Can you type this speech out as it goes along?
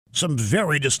Some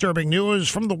very disturbing news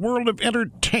from the world of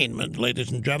entertainment,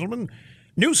 ladies and gentlemen.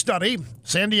 New study,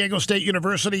 San Diego State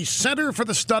University Center for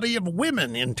the Study of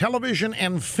Women in Television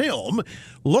and Film,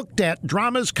 looked at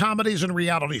dramas, comedies, and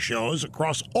reality shows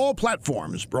across all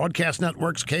platforms, broadcast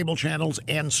networks, cable channels,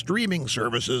 and streaming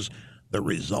services. The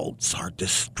results are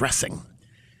distressing.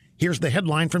 Here's the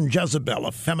headline from Jezebel,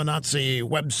 a feminazi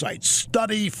website.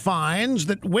 Study finds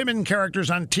that women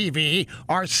characters on TV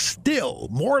are still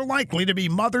more likely to be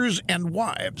mothers and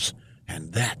wives.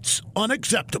 And that's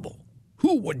unacceptable.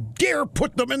 Who would dare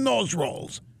put them in those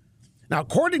roles? Now,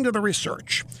 according to the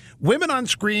research, women on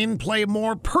screen play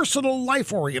more personal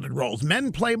life-oriented roles.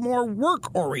 Men play more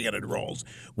work-oriented roles.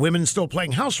 Women still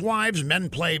playing housewives. Men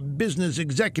play business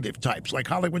executive types like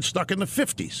Hollywood stuck in the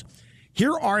 50s.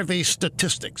 Here are the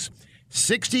statistics.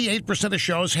 68% of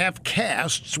shows have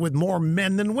casts with more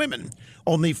men than women.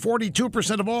 Only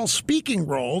 42% of all speaking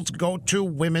roles go to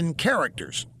women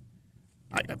characters.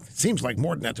 It seems like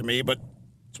more than that to me, but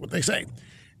that's what they say.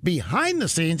 Behind the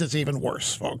scenes, it's even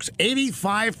worse, folks.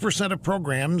 85% of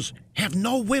programs have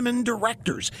no women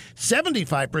directors.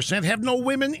 75% have no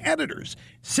women editors.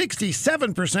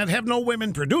 67% have no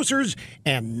women producers.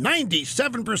 And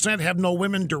 97% have no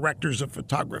women directors of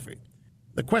photography.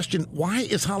 The question, why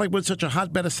is Hollywood such a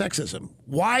hotbed of sexism?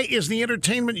 Why is the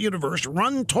entertainment universe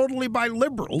run totally by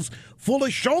liberals, full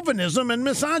of chauvinism and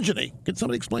misogyny? Can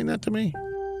somebody explain that to me?